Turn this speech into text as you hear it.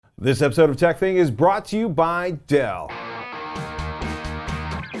This episode of TekThing is brought to you by Dell.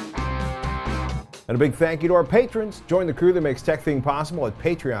 And a big thank you to our patrons. Join the crew that makes TekThing possible at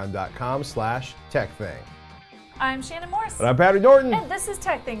patreon.com/TekThing. I'm Shannon Morse. And I'm Patrick Norton. And this is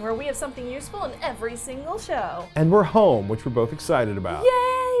TekThing, where we have something useful in every single show. And we're home, which we're both excited about.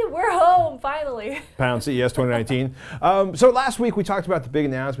 Yay! We're home, finally. Pound CES 2019. So last week we talked about the big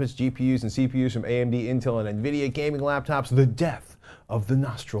announcements, GPUs and CPUs from AMD, Intel, and NVIDIA gaming laptops, the death of the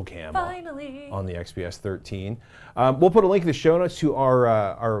nostril camel. Finally. On the XPS 13. We'll put a link in the show notes to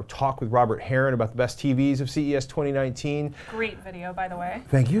our talk with Robert Heron about the best TVs of CES 2019. Great video, by the way.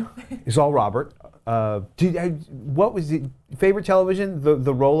 Thank you. It's all Robert. What was it? Favorite television?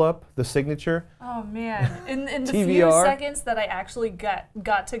 The roll-up, the signature? Oh man! In the TVR? few seconds that I actually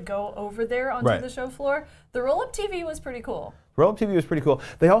got to go over there onto the show floor, the roll-up TV was pretty cool. Roll-up TV was pretty cool.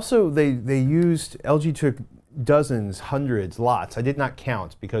 They also they used LG took dozens, hundreds, lots. I did not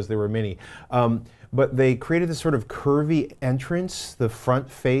count because there were many. But they created this sort of curvy entrance, the front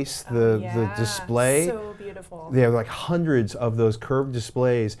face, the display. So beautiful. They have like hundreds of those curved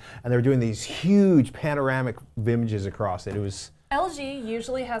displays, and they're doing these huge panoramic images across it. It was LG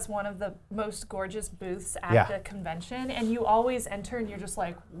usually has one of the most gorgeous booths at the convention, and you always enter and you're just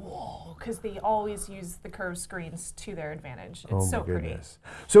like, whoa, because they always use the curved screens to their advantage. It's so pretty.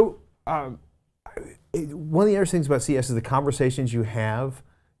 So one of the other things about CES is the conversations you have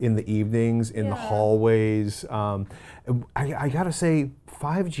in the evenings, in the hallways. I gotta say,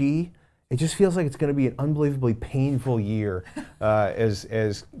 5G, it just feels like it's gonna be an unbelievably painful year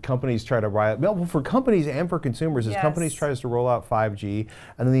as companies try to well, for companies and for consumers, as companies tries to roll out 5G.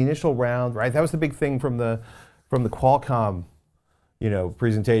 And then the initial round, right, that was the big thing from the Qualcomm,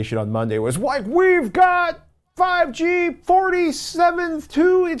 presentation on Monday, was like, we've got 5G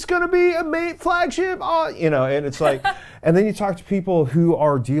 47.2, it's going to be a flagship, and it's like, and then you talk to people who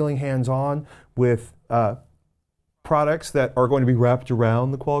are dealing hands-on with products that are going to be wrapped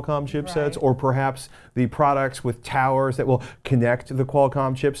around the Qualcomm chipsets, or perhaps the products with towers that will connect the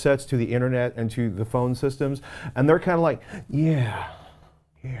Qualcomm chipsets to the internet and to the phone systems, and they're kind of like, yeah,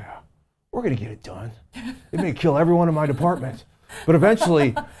 we're going to get it done. It may kill everyone in my department, but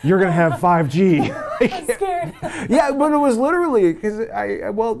eventually, you're going to have 5G. I'm scared. Yeah, but it was literally, because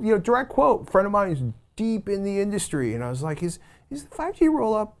direct quote, a friend of mine is deep in the industry, and I was like, is the 5G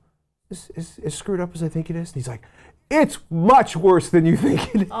roll-up as screwed up as I think it is? And he's like, it's much worse than you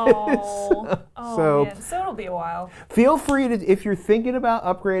think it is. Oh, man, so it'll be a while. Feel free to, if you're thinking about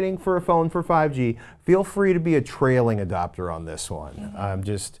upgrading for a phone for 5G, feel free to be a trailing adopter on this one. Mm-hmm.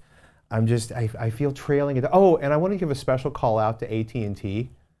 I feel trailing it. Oh, and I want to give a special call out to AT&T,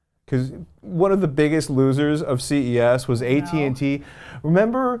 because one of the biggest losers of CES was AT&T.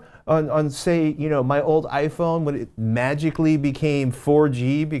 Remember on say, my old iPhone when it magically became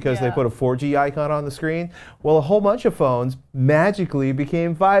 4G because they put a 4G icon on the screen? Well, a whole bunch of phones magically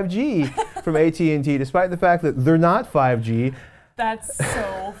became 5G from AT&T, despite the fact that they're not 5G. That's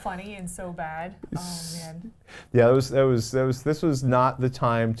so funny and so bad. Oh man. Yeah, this was not the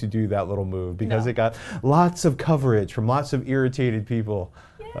time to do that little move, because it got lots of coverage from lots of irritated people.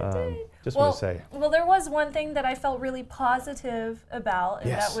 Just want to say. Well, there was one thing that I felt really positive about,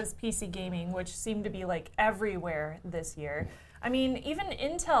 and that was PC gaming, which seemed to be like everywhere this year. I mean, even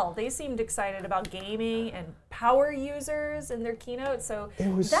Intel, they seemed excited about gaming and power users in their keynote, so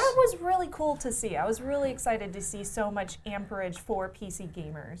that was really cool to see. I was really excited to see so much amperage for PC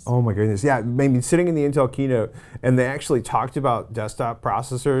gamers. Oh my goodness, yeah, maybe sitting in the Intel keynote, and they actually talked about desktop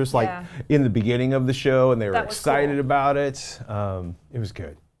processors in the beginning of the show, and they were excited about it. It was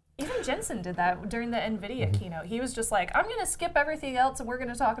good. Even Jensen did that during the NVIDIA keynote. He was just like, I'm going to skip everything else and we're going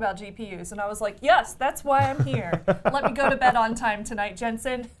to talk about GPUs. And I was like, yes, that's why I'm here. Let me go to bed on time tonight,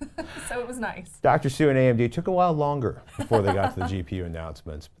 Jensen. So it was nice. Dr. Sue and AMD took a while longer before they got to the GPU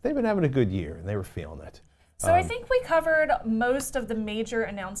announcements. But they've been having a good year, and they were feeling it. So I think we covered most of the major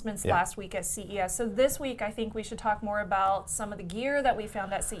announcements last week at CES. So this week, I think we should talk more about some of the gear that we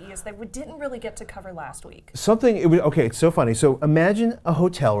found at CES that we didn't really get to cover last week. It's so funny. So imagine a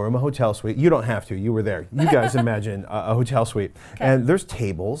hotel room, a hotel suite. You don't have to. You were there. You guys imagine a hotel suite. Okay. And there's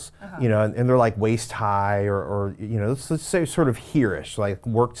tables, and they're like waist high or let's say sort of here-ish, like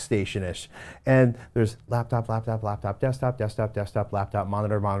workstation-ish. And there's laptop, desktop, laptop,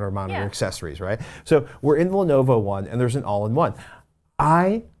 monitor, accessories, right? So we're in the Lenovo one, and there's an all-in-one.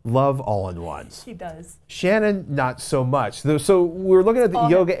 I love all-in-ones. He does. Shannon, not so much. So we're looking at the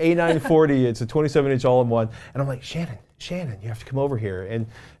Yoga A940. It's a 27-inch all-in-one, and I'm like, Shannon, Shannon, you have to come over here. And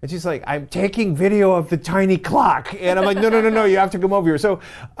she's like, I'm taking video of the tiny clock. And I'm like, no, you have to come over here. So,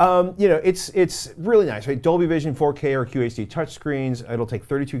 it's really nice, right? Dolby Vision, 4K or QHD touchscreens. It'll take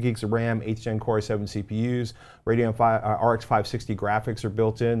 32 gigs of RAM, 8th Gen Core i7 CPUs, Radeon RX 560 graphics are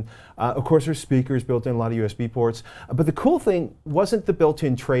built in. Of course, there's speakers built in, a lot of USB ports. But the cool thing wasn't the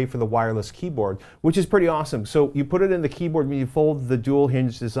built-in tray for the wireless keyboard, which is pretty awesome. So you put it in the keyboard, when you fold the dual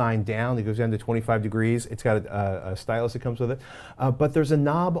hinge design down, it goes down to 25 degrees. It's got a stylus that comes with it. But there's a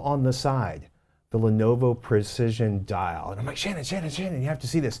knob on the side, the Lenovo Precision Dial. And I'm like, Shannon, you have to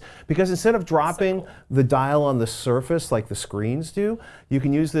see this. Because instead of dropping the dial on the surface like the screens do, you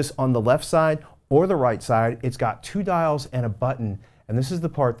can use this on the left side or the right side. It's got 2 dials and a button. And this is the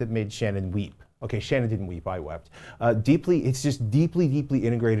part that made Shannon weep. Okay, Shannon didn't weep, I wept. It's just deeply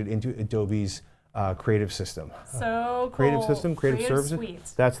integrated into Adobe's creative system. So cool. Creative system, creative services.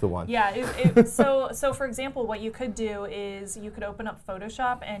 Suite. That's the one. Yeah. So for example, what you could do is you could open up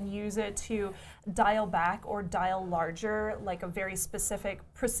Photoshop and use it to dial back or dial larger, like a very specific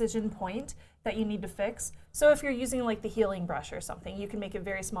precision point that you need to fix. So if you're using like the healing brush or something, you can make it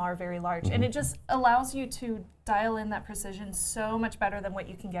very small or very large, and it just allows you to dial in that precision so much better than what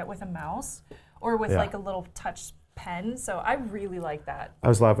you can get with a mouse or with like a little touch pen. So I really like that. I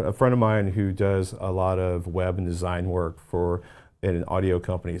was laughing. A friend of mine who does a lot of web and design work for an audio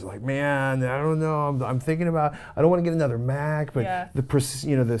company is like, man, I don't know. I'm thinking about. I don't want to get another Mac, but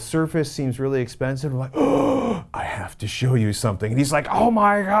the Surface seems really expensive. I'm like, oh, I have to show you something. And he's like, oh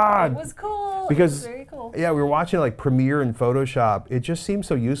my God. It was cool. Because it was very cool. Yeah, we were watching like Premiere and Photoshop. It just seems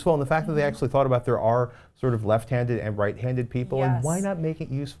so useful, and the fact that they actually thought about there are sort of left-handed and right-handed people, and why not make it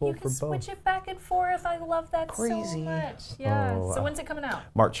useful for both? You can switch it back and forth. I love that so much. Yeah. So when's it coming out?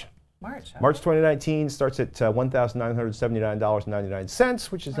 March. March 2019, starts at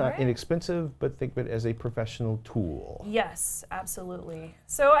 $1,979.99, which is not inexpensive, but think of it as a professional tool. Yes, absolutely.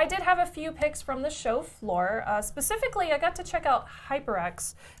 So I did have a few picks from the show floor. Specifically, I got to check out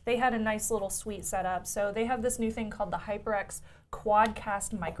HyperX. They had a nice little suite set up. So they have this new thing called the HyperX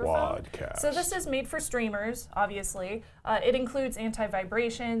Quadcast Microphone. So this is made for streamers, obviously. It includes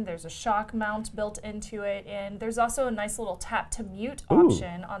anti-vibration, there's a shock mount built into it, and there's also a nice little tap to mute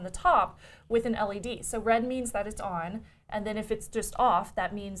option on the top with an LED. So red means that it's on, and then if it's just off,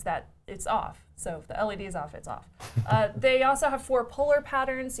 that means that it's off. So if the LED is off, it's off. They also have 4 polar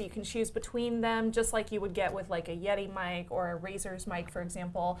patterns, so you can choose between them, just like you would get with like a Yeti mic or a Razer's mic, for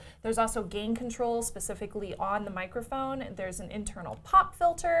example. There's also gain control specifically on the microphone. There's an internal pop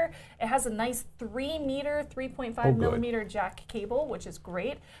filter. It has a nice 3.5 millimeter jack cable, which is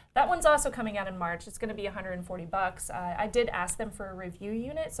great. That one's also coming out in March. It's going to be $140. I did ask them for a review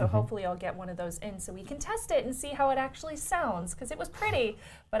unit, so hopefully I'll get one of those in so we can test it and see how it actually sounds, because it was pretty,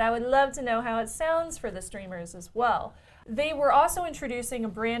 but I would love to know how it sounds for the streamers as well. They were also introducing a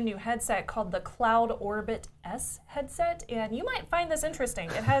brand new headset called the Cloud Orbit S headset, and you might find this interesting.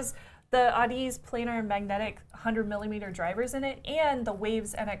 It has the Audi's planar magnetic 100 millimeter drivers in it, and the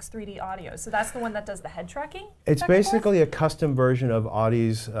Waves NX 3D audio. So that's the one that does the head tracking. It's basically a custom version of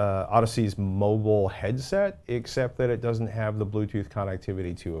Odyssey's mobile headset, except that it doesn't have the Bluetooth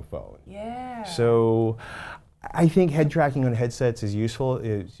connectivity to a phone. Yeah. So I think head tracking on headsets is useful.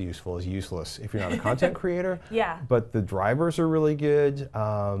 It's useful is useless if you're not a content creator. Yeah. But the drivers are really good.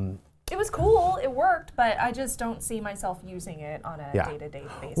 It was cool, it worked, but I just don't see myself using it on a day-to-day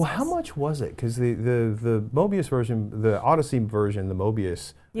basis. Well, how much was it? Because the Mobius version, the Odyssey version, the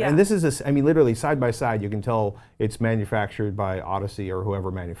Mobius, and this is, literally side by side, you can tell it's manufactured by Odyssey or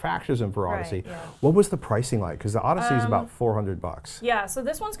whoever manufactures them for Odyssey. Right, What was the pricing like? Because the Odyssey is about $400. Yeah, so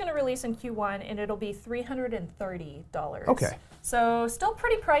this one's going to release in Q1, and it'll be $330. Okay. So still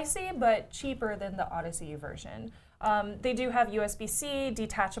pretty pricey, but cheaper than the Odyssey version. They do have USB-C,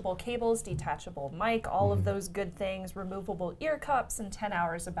 detachable cables, detachable mic, all of those good things, removable ear cups, and 10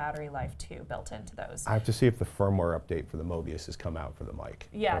 hours of battery life too built into those. I have to see if the firmware update for the Mobius has come out for the mic.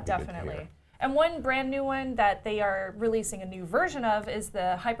 Yeah, definitely. And one brand new one that they are releasing a new version of is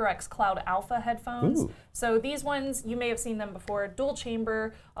the HyperX Cloud Alpha headphones. So these ones, you may have seen them before, dual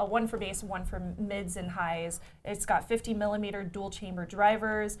chamber, one for bass and one for mids and highs. It's got 50 millimeter dual chamber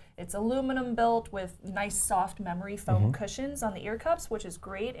drivers. It's aluminum built with nice soft memory foam cushions on the ear cups, which is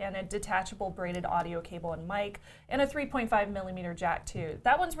great, and a detachable braided audio cable and mic, and a 3.5 millimeter jack too.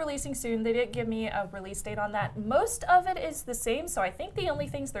 That one's releasing soon. They didn't give me a release date on that. Most of it is the same, so I think the only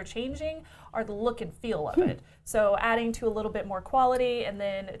things they're changing are the look and feel of it. So adding to a little bit more quality and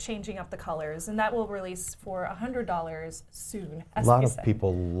then changing up the colors. And that will release for $100 soon. A lot of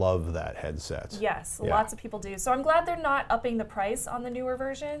people love that headset. Yes, lots of people do. So I'm glad they're not upping the price on the newer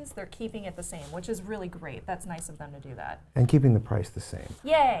versions. They're keeping it the same, which is really great. That's nice of them to do that. And keeping the price the same.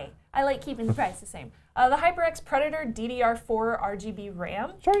 Yay! I like keeping the price the same. The HyperX Predator DDR4 RGB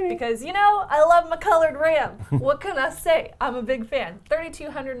RAM. Shiny. Because, you know, I love my colored RAM. What can I say? I'm a big fan.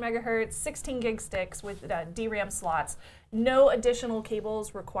 3200 megahertz, 16 gig sticks with DRAM slots. No additional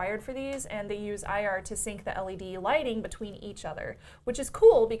cables required for these, and they use IR to sync the LED lighting between each other, which is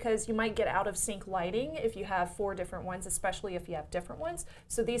cool because you might get out of sync lighting if you have 4 different ones, especially if you have different ones.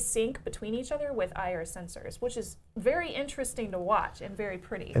 So these sync between each other with IR sensors, which is very interesting to watch and very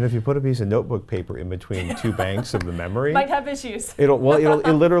pretty. And if you put a piece of notebook paper in between 2 banks of the memory, might have issues. It'll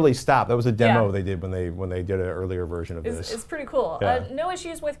literally stop. That was a demo they did when they did an earlier version of this. It's pretty cool. Yeah. No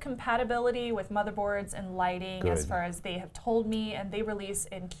issues with compatibility with motherboards and lighting as far as they have told me, and they release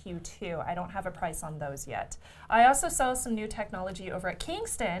in Q2. I don't have a price on those yet. I also saw some new technology over at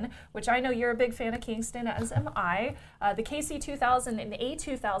Kingston, which I know you're a big fan of Kingston, as am I. The KC2000 and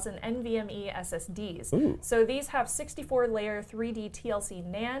A2000 NVMe SSDs. Ooh. So these have 64-layer 3D TLC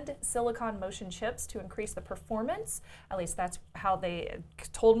NAND silicon motion chips to increase the performance. At least that's how they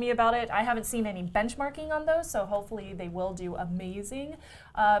told me about it. I haven't seen any benchmarking on those, so hopefully they will do amazing.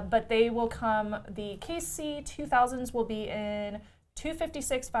 But they will come, the KC2000s will be in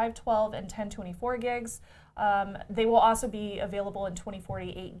 256, 512, and 1024 gigs. They will also be available in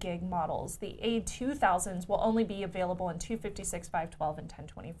 2048 gig models. The A2000s will only be available in 256, 512, and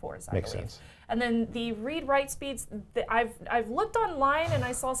 1024s, I Makes believe. sense. And then the read-write speeds, I've looked online and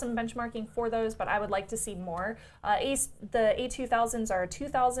I saw some benchmarking for those, but I would like to see more. The A2000s are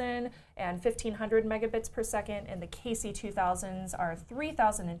 2,000 and 1,500 megabits per second, and the KC2000s are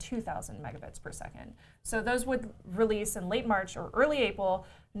 3,000 and 2,000 megabits per second. So those would release in late March or early April.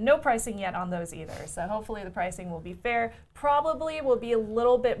 No pricing yet on those either, so hopefully the pricing will be fair. Probably will be a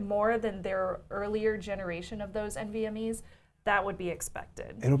little bit more than their earlier generation of those NVMEs. That would be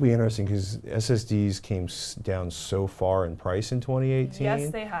expected. It'll be interesting because SSDs came down so far in price in 2018. Yes,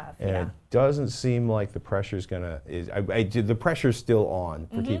 they have. And it doesn't seem like the pressure's gonna. The pressure's still on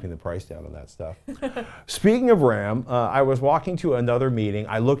for keeping the price down on that stuff. Speaking of RAM, I was walking to another meeting.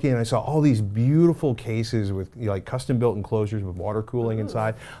 I looked in and I saw all these beautiful cases with like custom-built enclosures with water cooling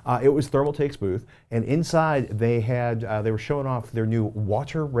inside. It was Thermaltake's booth, and inside they had they were showing off their new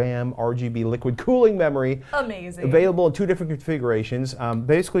Water RAM RGB liquid cooling memory. Amazing. Available in 2 different configurations.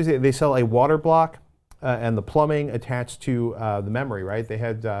 Basically, they sell a water block and the plumbing attached to the memory, right? They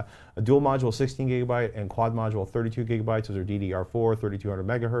had a dual module 16 gigabyte and quad module 32 gigabytes. Those are DDR4, 3200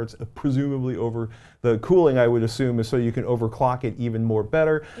 megahertz. Presumably over the cooling, I would assume, is so you can overclock it even more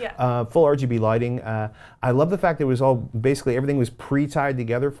better. Yeah. Full RGB lighting. I love the fact that it was all, basically everything was pre-tied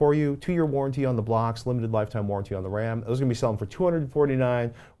together for you. 2-year warranty on the blocks, limited lifetime warranty on the RAM. Those are going to be selling for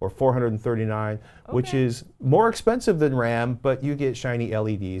 $249 or $439, which is more expensive than RAM, but you get shiny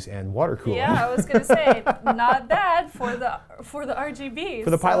LEDs and water cooling. Yeah, I was going to say, not bad for the RGBs. For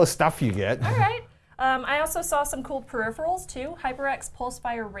the pile of stuff you get. All right. I also saw some cool peripherals too. HyperX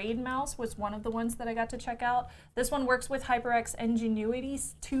PulseFire Raid mouse was one of the ones that I got to check out. This one works with HyperX Ingenuity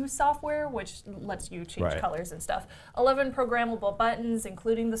 2 software, which lets you change colors and stuff. 11 programmable buttons,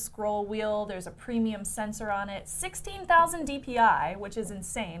 including the scroll wheel. There's a premium sensor on it. 16,000 DPI, which is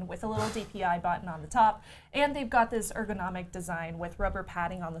insane, with a little DPI button on the top. And they've got this ergonomic design with rubber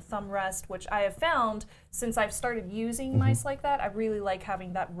padding on the thumb rest, which I have found since I've started using mice like that. I really like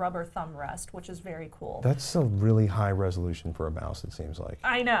having that rubber thumb rest, which is very cool. That's a really high resolution for a mouse, it seems like.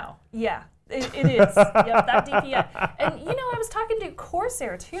 I know. Yeah. It is. Yep, that DPI. And you know, I was talking to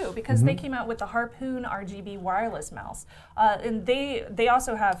CORSAIR too, because they came out with the Harpoon RGB wireless mouse. And they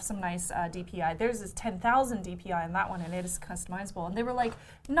also have some nice DPI. Theirs is 10,000 DPI in that one, and it is customizable. And they were like,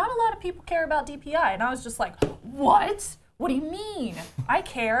 not a lot of people care about DPI. And I was just like, what? What do you mean? I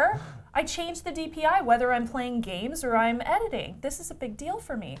care. I change the DPI whether I'm playing games or I'm editing. This is a big deal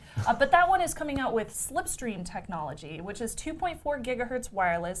for me. But that one is coming out with Slipstream technology, which is 2.4 gigahertz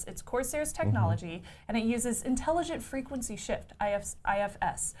wireless. It's CORSAIR's technology, and it uses intelligent frequency shift,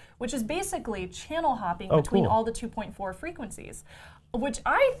 IFS, which is basically channel hopping between all the 2.4 frequencies. Which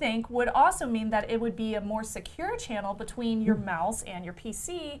I think would also mean that it would be a more secure channel between your mouse and your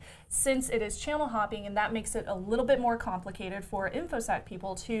PC, since it is channel hopping, and that makes it a little bit more complicated for InfoSec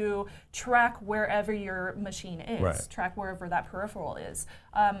people to track wherever your machine is, track wherever that peripheral is.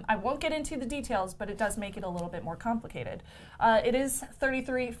 I won't get into the details, but it does make it a little bit more complicated. It is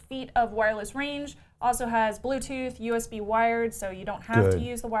 33 feet of wireless range, Also has Bluetooth, USB wired, so you don't have to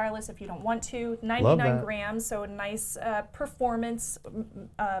use the wireless if you don't want to. 99 grams, so a nice performance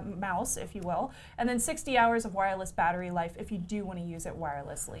mouse, if you will. And then 60 hours of wireless battery life if you do want to use it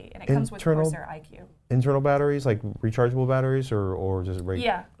wirelessly. And it comes with CORSAIR IQ. Internal batteries, like rechargeable batteries, or just regular?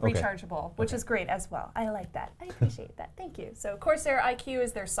 Yeah, rechargeable, which is great as well. I like that. I appreciate that. Thank you. So CORSAIR IQ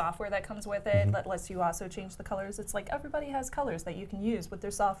is their software that comes with it that lets you also change the colors. It's like everybody has colors that you can use with their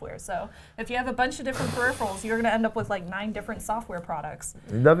software. So if you have a bunch of different peripherals, you're going to end up with like 9 different software products.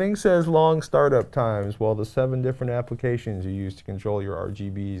 Nothing says long startup times while the 7 different applications you use to control your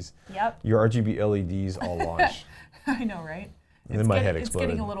RGBs, your RGB LEDs all launch. I know, right? And then my head exploded.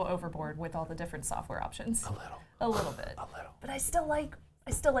 It's getting a little overboard with all the different software options. A little bit. But I still like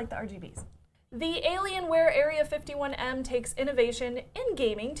the RGBs. The Alienware Area 51M takes innovation in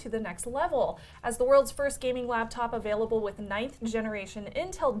gaming to the next level. As the world's first gaming laptop available with 9th generation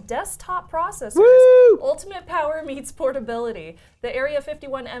Intel desktop processors, ultimate power meets portability. The Area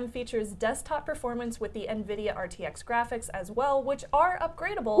 51M features desktop performance with the NVIDIA RTX graphics as well, which are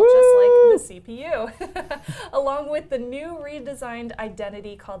upgradable just like the CPU, along with the new redesigned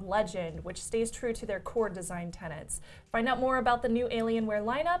identity called Legend, which stays true to their core design tenets. Find out more about the new Alienware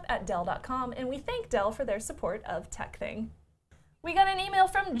lineup at Dell.com, and we thank Dell for their support of TekThing. We got an email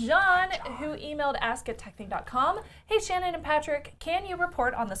from John, who emailed ask@tekthing.com. Hey Shannon and Patrick, can you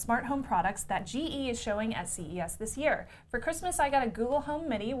report on the smart home products that GE is showing at CES this year? For Christmas, I got a Google Home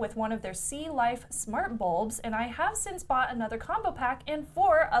Mini with one of their Sea Life smart bulbs, and I have since bought another combo pack and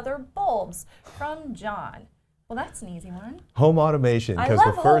 4 other bulbs. From John. Well, that's an easy one. Home automation, because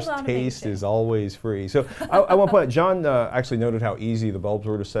the first taste is always free. So I want to point out, John actually noted how easy the bulbs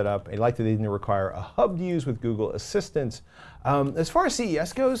were to set up. He liked that they didn't require a hub to use with Google Assistant. As far as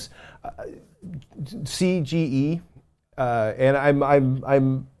CES goes, CGE, and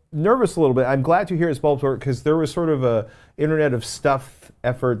I'm nervous a little bit. I'm glad to hear its bulbs work, because there was sort of a Internet of Stuff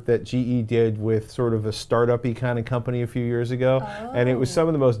effort that GE did with sort of a startup-y kind of company a few years ago. And it was some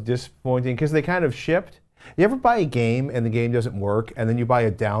of the most disappointing, because they kind of shipped. You ever buy a game and the game doesn't work, and then you buy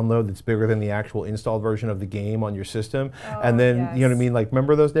a download that's bigger than the actual installed version of the game on your system, and then, you know what I mean, like,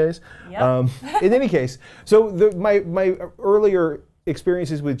 remember those days? Yep. In any case, so my earlier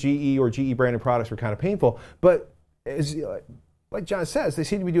experiences with GE or GE branded products were kind of painful, but as, like John says, they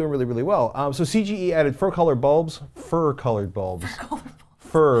seem to be doing really, really well. So CGE added fur-colored bulbs.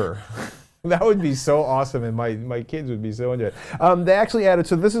 Fur. That would be so awesome, and my kids would be so into it. They actually added,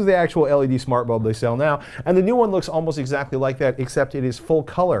 so this is the actual LED smart bulb they sell now, and the new one looks almost exactly like that, except it is full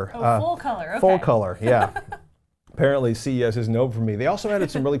color. Full color, okay. Full color, yeah. Apparently CES is known for me. They also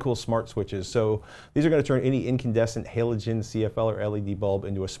added some really cool smart switches. So these are going to turn any incandescent halogen CFL or LED bulb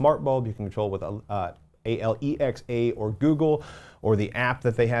into a smart bulb. You can control with ALEXA or Google, or the app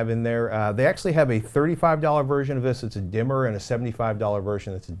that they have in there. They actually have a $35 version of this. It's a dimmer, and a $75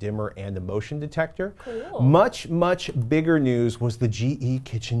 version that's a dimmer and a motion detector. Cool. Much, much bigger news was the GE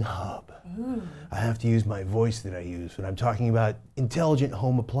Kitchen Hub. Ooh. I have to use my voice that I use when I'm talking about intelligent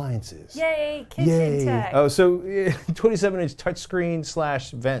home appliances. Yay, kitchen tech. Oh, so 27-inch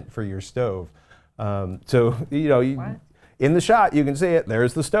touchscreen / vent for your stove. So, you know, in the shot, you can see it.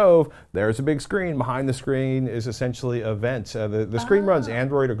 There's the stove. There's a big screen. Behind the screen is essentially a vent. The screen runs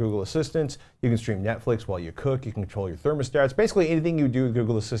Android or Google Assistant. You can stream Netflix while you cook. You can control your thermostats. Basically anything you do with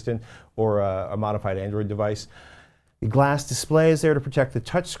Google Assistant or a modified Android device. The glass display is there to protect the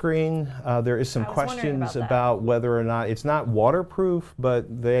touchscreen. There is some questions about whether or not it's not waterproof, but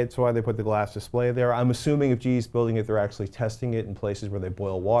that's why they put the glass display there. I'm assuming if GE's building it, they're actually testing it in places where they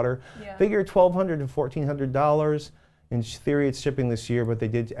boil water. Yeah. Figure $1,200 to $1,400. In theory, it's shipping this year, but they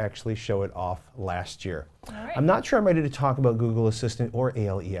did actually show it off last year. All right. I'm not sure I'm ready to talk about Google Assistant or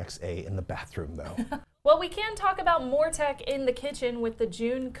ALEXA in the bathroom, though. Well, we can talk about more tech in the kitchen with the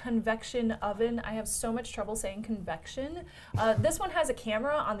June convection oven. I have so much trouble saying convection. This one has a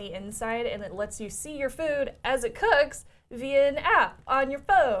camera on the inside, and it lets you see your food as it cooks via an app on your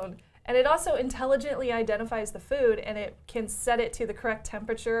phone. And it also intelligently identifies the food, and it can set it to the correct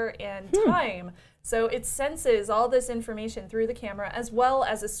temperature and time. So it senses all this information through the camera, as well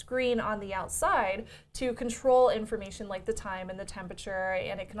as a screen on the outside to control information like the time and the temperature.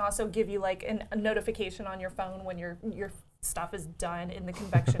 And it can also give you like a notification on your phone when your stuff is done in the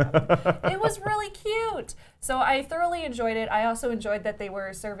convection oven. It was really cute. So I thoroughly enjoyed it. I also enjoyed that they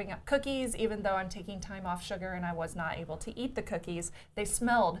were serving up cookies, even though I'm taking time off sugar and I was not able to eat the cookies. They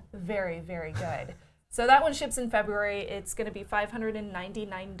smelled very, very good. So that one ships in February. It's going to be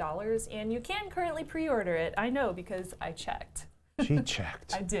 $599, and you can currently pre-order it. I know because I checked. She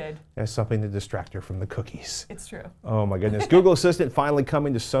checked. I did. As something to distract her from the cookies. It's true. Oh my goodness. Google Assistant finally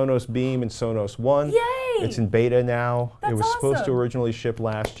coming to Sonos Beam and Sonos One. Yay! It's in beta now. That's it was supposed to awesome. originally ship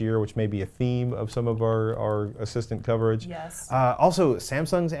last year, which may be a theme of some of our Assistant coverage. Yes. Also,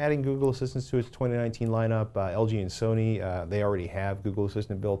 Samsung's adding Google Assistants to its 2019 lineup. LG and Sony, they already have Google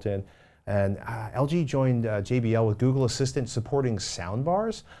Assistant built in. And LG joined JBL with Google Assistant supporting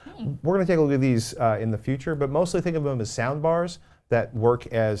soundbars. We're going to take a look at these in the future, but mostly think of them as soundbars that work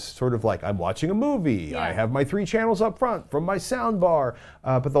as sort of like I'm watching a movie. Yeah. I have my 3 channels up front from my soundbar,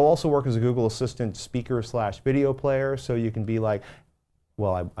 but they'll also work as a Google Assistant speaker/video player, so you can be like,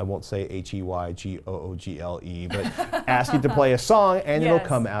 well, I won't say HEYGOOGLE, but ask it to play a song and it'll Yes.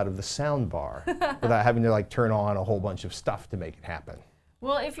 come out of the soundbar without having to like turn on a whole bunch of stuff to make it happen.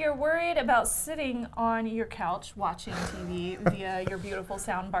 Well, if you're worried about sitting on your couch watching TV via your beautiful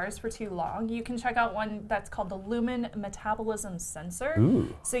sound bars for too long, you can check out one that's called the Lumen Metabolism Sensor.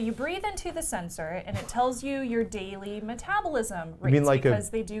 Ooh. So you breathe into the sensor and it tells you your daily metabolism mean rates like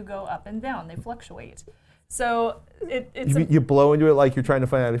because they do go up and down, they fluctuate. So it's You blow into it like you're trying to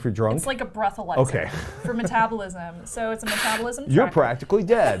find out if you're drunk? it's like a breathalyzer Okay. for metabolism. So it's a metabolism You're tracker. practically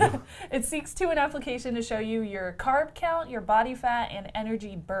dead. It seeks to an application to show you your carb count, your body fat, and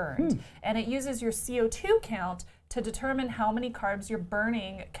energy burned. And it uses your CO2 count to determine how many carbs you're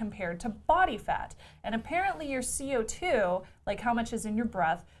burning compared to body fat. And apparently your CO2, like how much is in your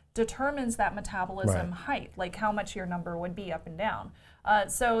breath, determines that metabolism Right. height, like how much your number would be up and down.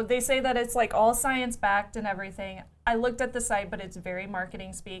 So they say that it's like all science backed and everything. I looked at the site, but it's very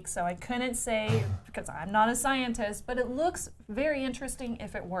marketing speak, so I couldn't say because I'm not a scientist, but it looks very interesting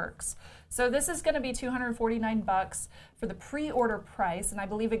if it works. So this is going to be $249 for the pre-order price, and I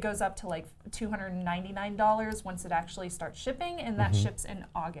believe it goes up to like $299 once it actually starts shipping, and that ships in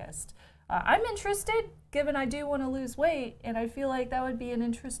August. I'm interested, given I do want to lose weight, and I feel like that would be an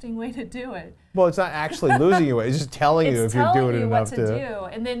interesting way to do it. Well, it's not actually losing you. It's just telling you if you're doing it enough what to do,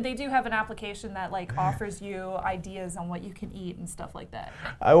 and then they do have an application that like offers you ideas on what you can eat and stuff like that.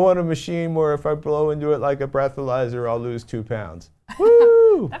 I want a machine where if I blow into it like a breathalyzer, I'll lose 2 pounds.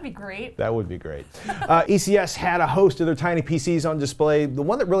 Woo! That'd be great. That would be great. ECS had a host of their tiny PCs on display. The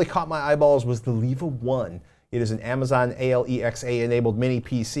one that really caught my eyeballs was the Leva 1. It is an Amazon ALEXA enabled mini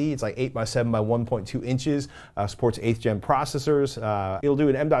PC. It's like 8 by 7 by 1.2 inches. Supports 8th gen processors. It'll do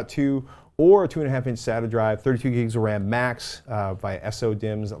an M.2 or a 2.5-inch SATA drive, 32 gigs of RAM max via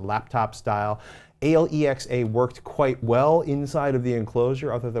SODIMMs, laptop style. ALEXA worked quite well inside of the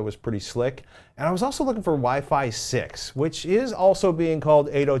enclosure. I thought that was pretty slick. And I was also looking for Wi-Fi 6, which is also being called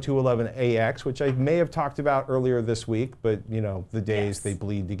 802.11ax, which I may have talked about earlier this week, but you know, the days they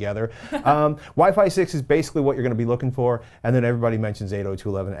bleed together. Wi-Fi 6 is basically what you're going to be looking for, and then everybody mentions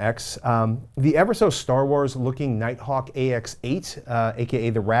 802.11x. The ever so Star Wars looking Nighthawk AX8, aka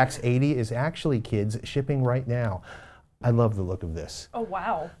the RAX 80, is actually, kids, shipping right now. I love the look of this. Oh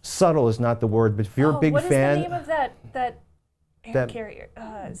wow. Subtle is not the word, but if you're a big what is fan, the name of that air That- carrier?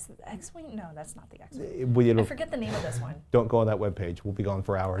 Is it the X-Wing? No, that's not the X-Wing. I don't, forget the name of this one. don't go on that webpage. We'll be gone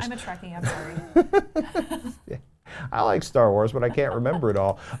for hours. I'm a Trekkie, I'm sorry. I like Star Wars, but I can't remember it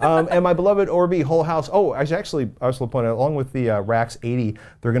all. And my beloved Orbi Whole House. Oh, I was pointing out, along with the RAX 80,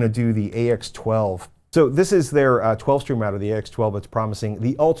 they're going to do the AX12. So this is their 12-stream router, the AX12. It's promising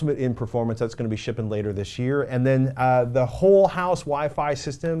the ultimate in performance. That's going to be shipping later this year. And then the whole house Wi-Fi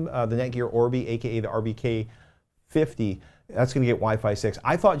system, the Netgear Orbi, aka the RBK50. That's going to get Wi-Fi 6.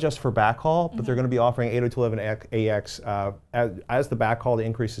 I thought just for backhaul, but they're going to be offering 802.11ax as the backhaul to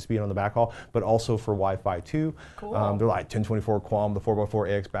increase the speed on the backhaul, but also for Wi-Fi 2. Cool. They're like 1024 QAM, the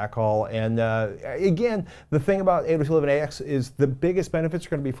 4x4 AX backhaul. And again, the thing about 802.11ax is the biggest benefits are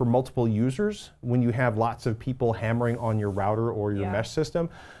going to be for multiple users when you have lots of people hammering on your router or your mesh system.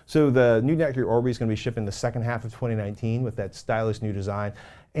 So the new Netgear Orbi is going to be shipping the second half of 2019 with that stylish new design.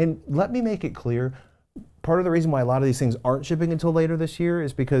 And let me make it clear, part of the reason why a lot of these things aren't shipping until later this year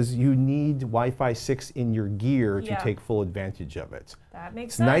is because you need Wi-Fi 6 in your gear to take full advantage of it. That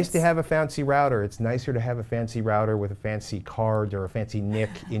makes It's sense. nice to have a fancy router. It's nicer to have a fancy router with a fancy card or a fancy NIC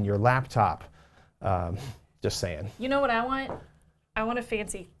in your laptop. Just saying. You know what I want? I want a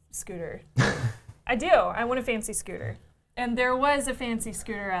fancy scooter. I do. I want a fancy scooter. And there was a fancy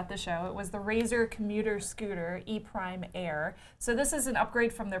scooter at the show. It was the Razer Commuter Scooter E-Prime Air. So this is an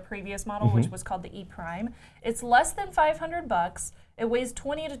upgrade from their previous model, which was called the E-Prime. It's less than $500. It weighs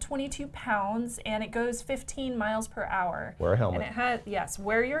 20 to 22 pounds, and it goes 15 miles per hour. Wear a helmet. And it has, yes,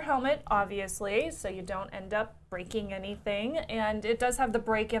 wear your helmet, obviously, so you don't end up breaking anything. And it does have the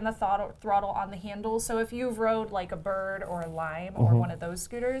brake and the throttle on the handle, so if you've rode like a Bird or a Lime or one of those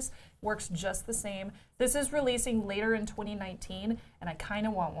scooters, works just the same. This is releasing later in 2019, and I kind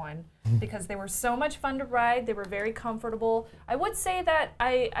of want one because they were so much fun to ride. They were very comfortable. I would say that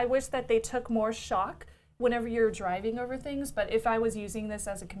I wish that they took more shock whenever you're driving over things, but if I was using this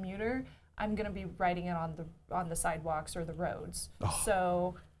as a commuter, I'm going to be riding it on the sidewalks or the roads.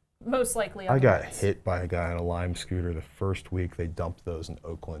 So most likely on I the got roads. hit by a guy on a Lime scooter the first week they dumped those in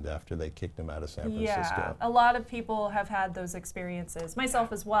Oakland after they kicked him out of San Francisco. Yeah, a lot of people have had those experiences,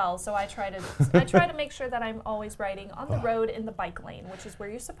 myself as well. So I try to make sure that I'm always riding on the road in the bike lane, which is where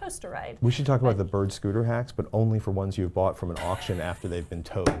you're supposed to ride. We should talk about the Bird scooter hacks, but only for ones you've bought from an auction after they've been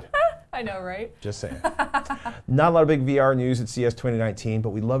towed. I know, right? Just saying. Not a lot of big VR news at CES 2019,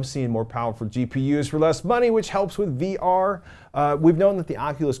 but we love seeing more powerful GPUs for less money, which helps with VR. We've known that the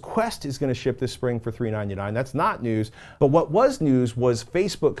Oculus Quest is going to ship this spring for $399. That's not news. But what was news was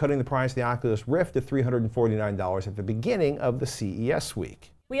Facebook cutting the price of the Oculus Rift to $349 at the beginning of the CES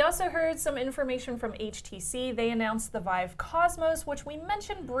week. We also heard some information from HTC. They announced the Vive Cosmos, which we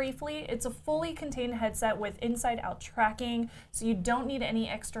mentioned briefly. It's a fully contained headset with inside-out tracking, so you don't need any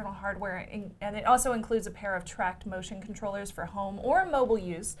external hardware, and it also includes a pair of tracked motion controllers for home or mobile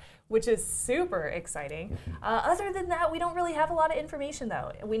use, which is super exciting. Other than that, we don't really have a lot of information,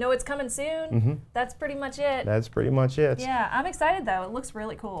 though. We know it's coming soon. That's pretty much it. That's pretty much it. Yeah, I'm excited, though. It looks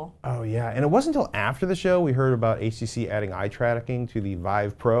really cool. Oh, yeah. And it wasn't until after the show we heard about HTC adding eye tracking to the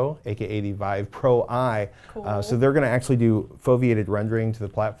Vive Pro, aka the Vive Pro Eye. Cool. So they're going to actually do foveated rendering to the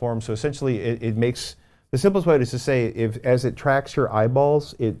platform. So essentially, it makes the simplest way is to say, as it tracks your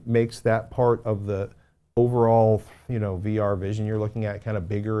eyeballs, it makes that part of the overall, VR vision you're looking at kind of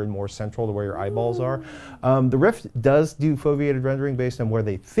bigger and more central to where your eyeballs are. The Rift does do foveated rendering based on where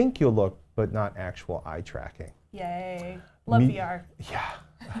they think you'll look, but not actual eye tracking. Yay. Love VR. Yeah,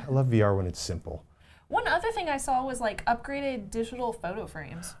 I love VR when it's simple. One other thing I saw was like upgraded digital photo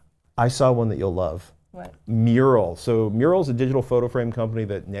frames. I saw one that you'll love. What? Mural. So Mural's a digital photo frame company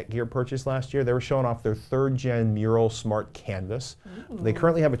that Netgear purchased last year. They were showing off their 3rd gen Mural Smart Canvas. Ooh. They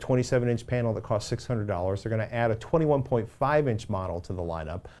currently have a 27-inch panel that costs $600. They're going to add a 21.5-inch model to the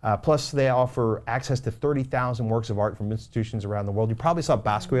lineup. Plus, they offer access to 30,000 works of art from institutions around the world. You probably saw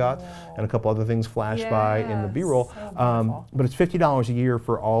Basquiat and a couple other things flash by in the B-roll. So but it's $50 a year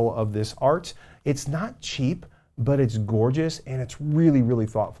for all of this art. It's not cheap, but it's gorgeous, and it's really, really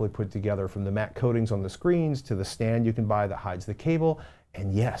thoughtfully put together, from the matte coatings on the screens to the stand you can buy that hides the cable.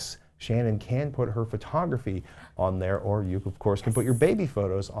 And yes, Shannon can put her photography on there, or you, of course, can put your baby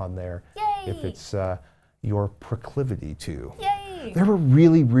photos on there. Yay! If it's your proclivity to. Yay! They were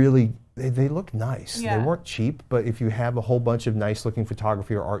really, really, they look nice. Yeah. They weren't cheap, but if you have a whole bunch of nice-looking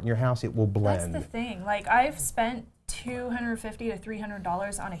photography or art in your house, it will blend. That's the thing. Like, I've spent $250 to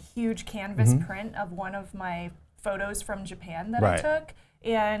 $300 on a huge canvas print of one of my photos from Japan that I took.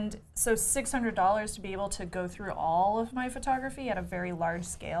 And so $600 to be able to go through all of my photography at a very large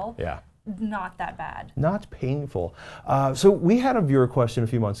scale. Yeah. Not that bad. Not painful. So we had a viewer question a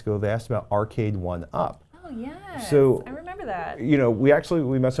few months ago. They asked about Arcade 1-Up. Oh, yes. So, I remember that.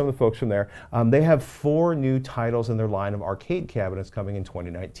 We met some of the folks from there. They have 4 new titles in their line of arcade cabinets coming in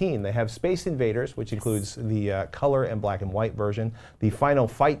 2019. They have Space Invaders, which includes the color and black and white version, the Final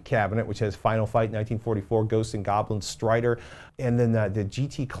Fight cabinet, which has Final Fight 1944, Ghosts and Goblins, Strider, and then the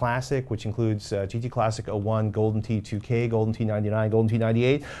GT Classic, which includes GT Classic 01, Golden Tee 2K, Golden Tee 99, Golden Tee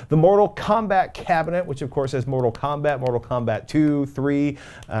 98, the Mortal Kombat cabinet, which of course has Mortal Kombat 2, 3,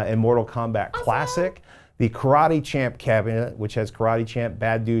 and Mortal Kombat Classic. The Karate Champ cabinet, which has Karate Champ,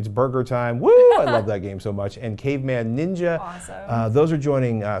 Bad Dudes, Burger Time. Woo! I love that game so much. And Caveman Ninja. Awesome. Those are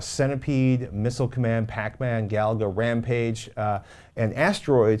joining Centipede, Missile Command, Pac-Man, Galaga, Rampage, and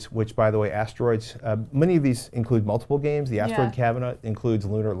Asteroids, which, by the way, Asteroids, many of these include multiple games. The Asteroid cabinet includes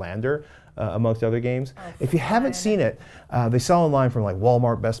Lunar Lander, amongst other games. If you haven't seen it, they sell online from like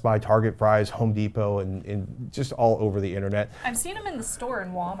Walmart, Best Buy, Target, Fry's, Home Depot, and just all over the internet. I've seen them in the store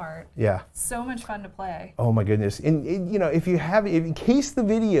in Walmart. Yeah. So much fun to play. Oh my goodness. And if you have, in case the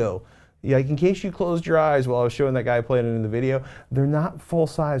video, in case you closed your eyes while I was showing that guy playing it in the video, they're not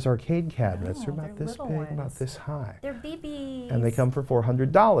full-size arcade cabinets. They're about this big, about this high. They're BBs. And they come for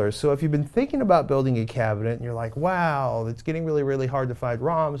 $400. So if you've been thinking about building a cabinet and you're like, wow, it's getting really, really hard to find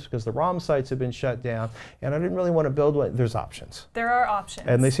ROMs because the ROM sites have been shut down and I didn't really want to build one, there's options. There are options.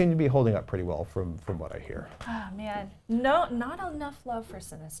 And they seem to be holding up pretty well from what I hear. Oh man, no, not enough love for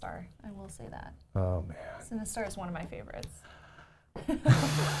Sinistar. I will say that. Oh man. Sinistar is one of my favorites.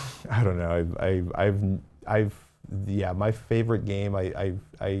 I don't know. Yeah, my favorite game. I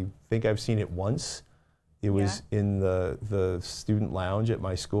think I've seen it once. It was in the student lounge at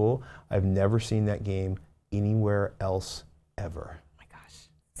my school. I've never seen that game anywhere else ever. Oh my gosh,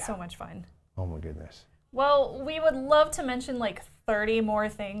 so much fun. Oh my goodness. Well, we would love to mention like 30 more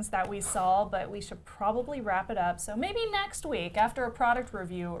things that we saw, but we should probably wrap it up. So maybe next week after a product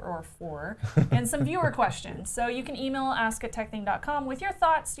review or 4 and some viewer questions. So you can email ask@tekthing.com with your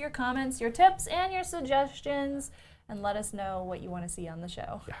thoughts, your comments, your tips, and your suggestions, and let us know what you want to see on the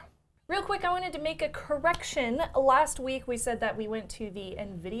show. Yeah. Real quick, I wanted to make a correction. Last week we said that we went to the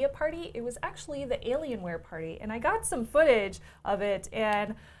NVIDIA party. It was actually the Alienware party, and I got some footage of it,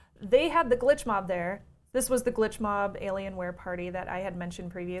 and they had the glitch mob there. This was the Glitch Mob Alienware party that I had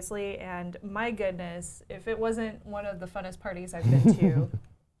mentioned previously, and my goodness, if it wasn't one of the funnest parties I've been to,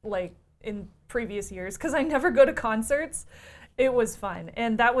 like in previous years, because I never go to concerts, it was fun.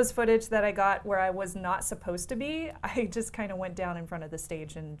 And that was footage that I got where I was not supposed to be. I just kind of went down in front of the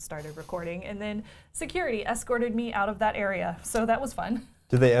stage and started recording, and then security escorted me out of that area, so that was fun.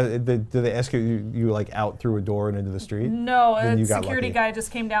 Did they escort you like out through a door and into the street? No, a security guy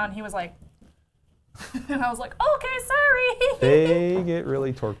just came down, he was like, and I was like, okay, sorry. They get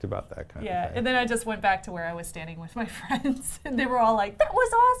really torqued about that kind of thing. Yeah, and then I just went back to where I was standing with my friends, and they were all like, that was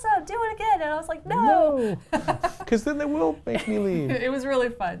awesome, do it again. And I was like, no. Because then they will make me leave. It was really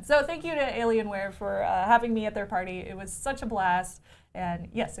fun. So thank you to Alienware for having me at their party. It was such a blast. And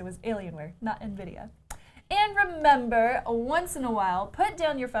yes, it was Alienware, not NVIDIA. And remember, once in a while, put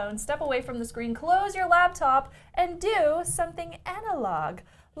down your phone, step away from the screen, close your laptop, and do something analog.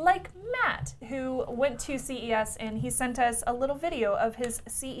 Like Matt, who went to CES, and he sent us a little video of his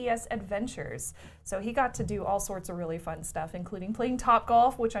CES adventures. So he got to do all sorts of really fun stuff, including playing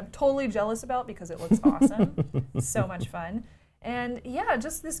Topgolf, which I'm totally jealous about because it looks awesome. So much fun. And yeah,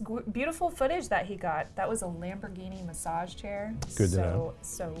 just this beautiful footage that he got. That was a Lamborghini massage chair. Good to know.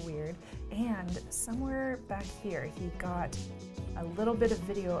 So weird. And somewhere back here, he got a little bit of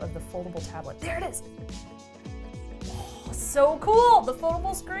video of the foldable tablet. There it is. So cool, the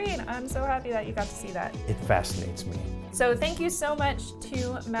foldable screen. I'm so happy that you got to see that. It fascinates me. So thank you so much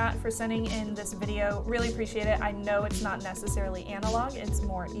to Matt for sending in this video. Really appreciate it. I know it's not necessarily analog, it's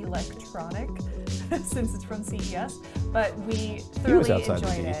more electronic since it's from CES, but we thoroughly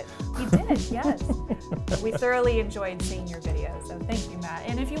enjoyed it. He did, yes. We thoroughly enjoyed seeing your video, so thank you, Matt.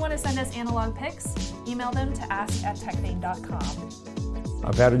 And if you want to send us analog pics, email them to ask@tekthing.com.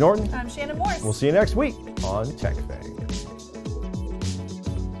 I'm Patrick Norton. I'm Shannon Morse. We'll see you next week on TekThing.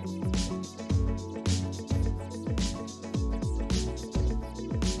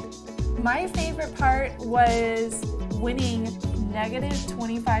 My favorite part was winning negative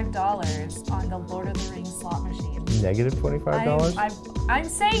 $25 on the Lord of the Rings slot machine. Negative $25? I'm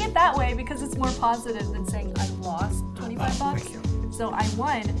saying it that way because it's more positive than saying I lost $25. Thank you. So I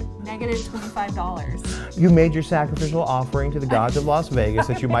won negative $25. You made your sacrificial offering to the gods of Las Vegas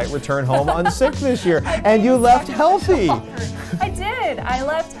that you might return home unsick this year, and you left healthy. I did. I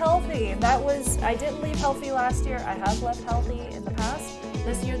left healthy. I didn't leave healthy last year. I have left healthy in the past.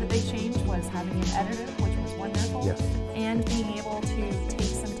 This year, the big change was having an editor, which was wonderful, yes, and being able to take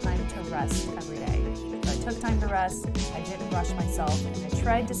some time to rest every day. So I took time to rest. I didn't rush myself, and I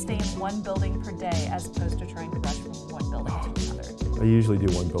tried to stay in one building per day as opposed to trying to rush from one building to another. I usually do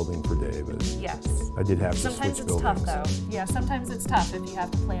one building per day, but yes, I did have to sometimes switch it's buildings. tough, though. Yeah, sometimes it's tough if you have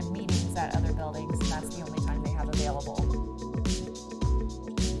to plan meetings at other buildings.